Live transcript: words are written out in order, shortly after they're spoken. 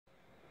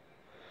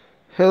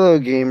Hello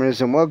gamers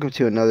and welcome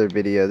to another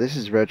video. This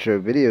is Retro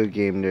Video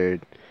Game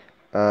Nerd,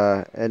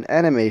 an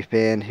anime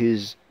fan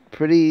who's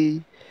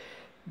pretty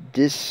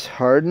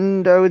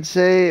disheartened, I would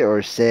say,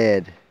 or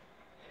sad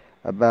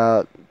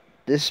about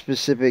this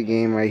specific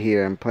game right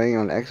here. I'm playing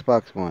on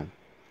Xbox One.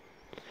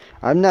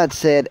 I'm not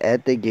sad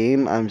at the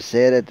game, I'm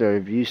sad at the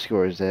review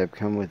scores that have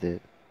come with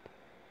it.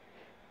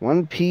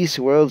 One Piece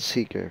World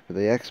Seeker for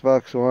the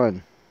Xbox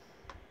One.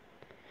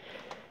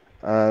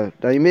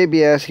 Now you may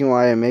be asking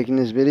why I'm making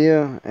this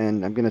video,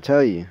 and I'm going to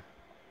tell you.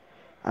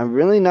 I'm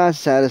really not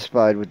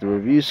satisfied with the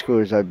review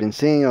scores I've been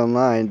seeing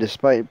online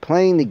despite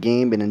playing the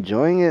game and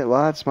enjoying it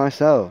lots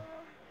myself.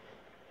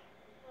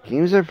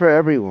 Games are for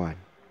everyone,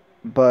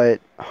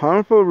 but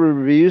harmful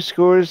review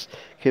scores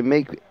can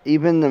make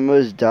even the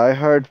most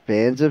diehard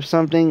fans of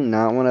something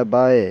not want to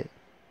buy it.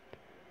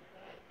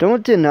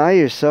 Don't deny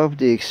yourself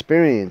the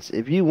experience.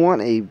 If you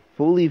want a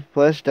fully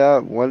fleshed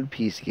out One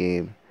Piece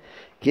game,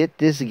 get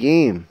this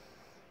game.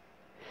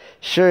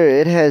 Sure,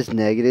 it has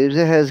negatives,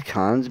 it has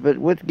cons, but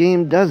what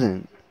game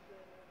doesn't?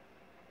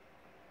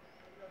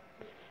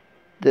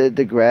 The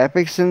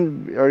graphics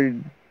are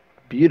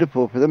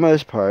beautiful for the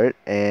most part,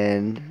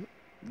 and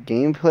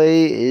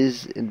gameplay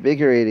is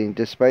invigorating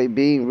despite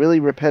being really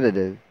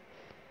repetitive.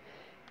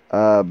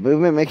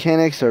 Movement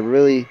mechanics are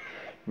really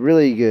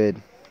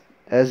good.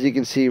 As you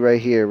can see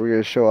right here, we're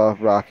going to show off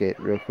Rocket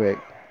real quick.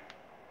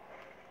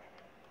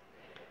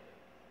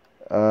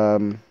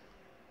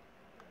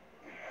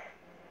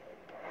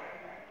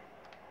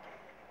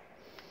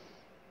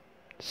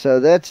 So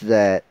that's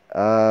that.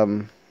 All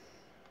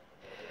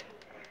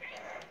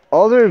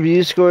the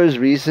review scores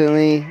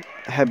recently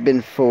have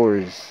been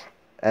 4s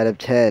out of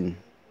 10.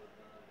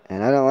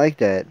 And I don't like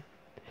that.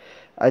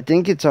 I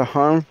think it's a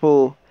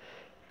harmful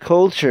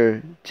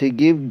culture to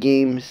give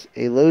games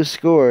a low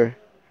score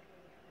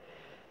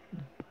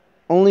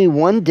only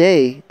one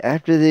day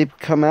after they've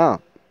come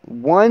out.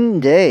 One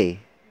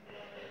day.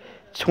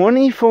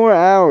 24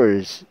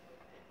 hours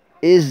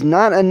is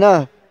not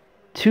enough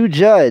to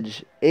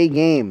judge a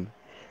game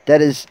that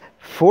is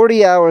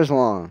 40 hours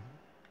long.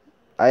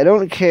 I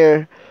don't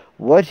care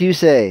what you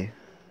say.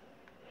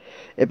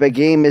 If a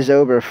game is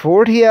over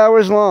 40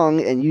 hours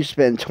long and you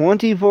spend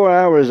 24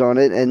 hours on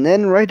it and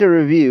then write a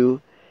review,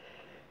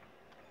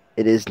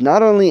 it is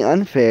not only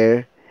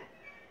unfair,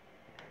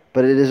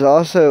 but it is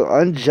also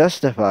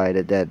unjustified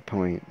at that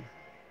point.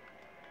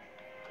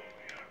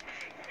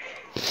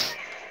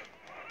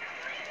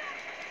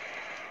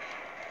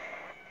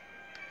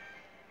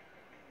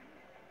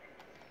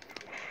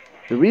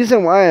 The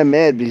reason why I'm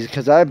mad is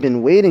because I've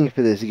been waiting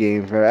for this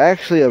game for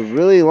actually a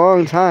really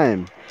long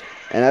time.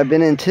 And I've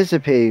been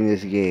anticipating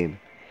this game.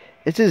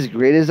 It's as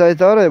great as I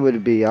thought it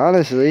would be,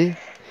 honestly.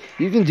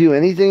 You can do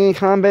anything in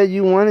combat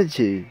you wanted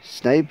to.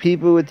 Snipe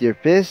people with your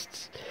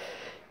fists.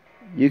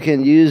 You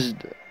can use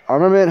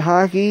armament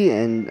hockey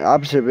and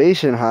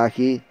observation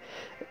hockey.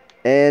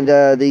 And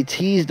they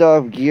teased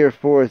off Gear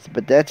 4th,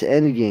 but that's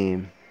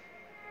endgame.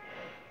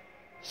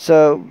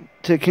 So,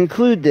 to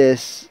conclude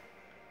this,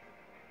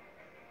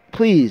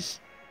 please,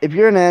 if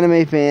you're an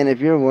anime fan, if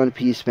you're a One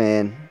Piece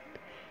fan,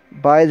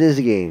 buy this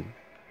game.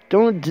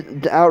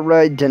 Don't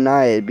outright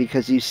deny it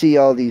because you see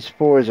all these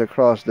 4s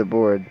across the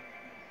board.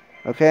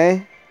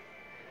 Okay?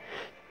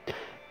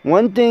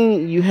 One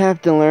thing you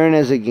have to learn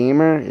as a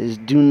gamer is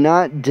do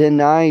not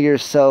deny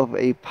yourself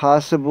a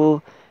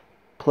possible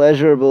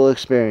pleasurable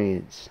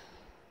experience.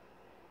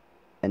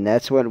 And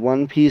that's what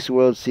One Piece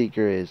World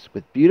Seeker is.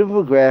 With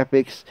beautiful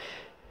graphics,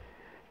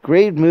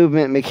 great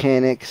movement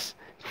mechanics,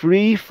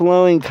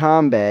 free-flowing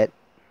combat,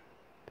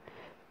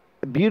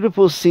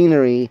 beautiful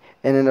scenery,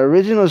 and an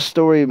original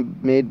story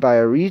made by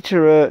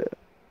Arichiro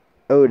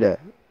Oda.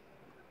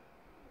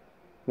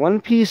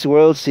 One Piece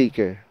World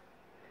Seeker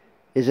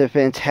is a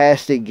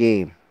fantastic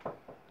game.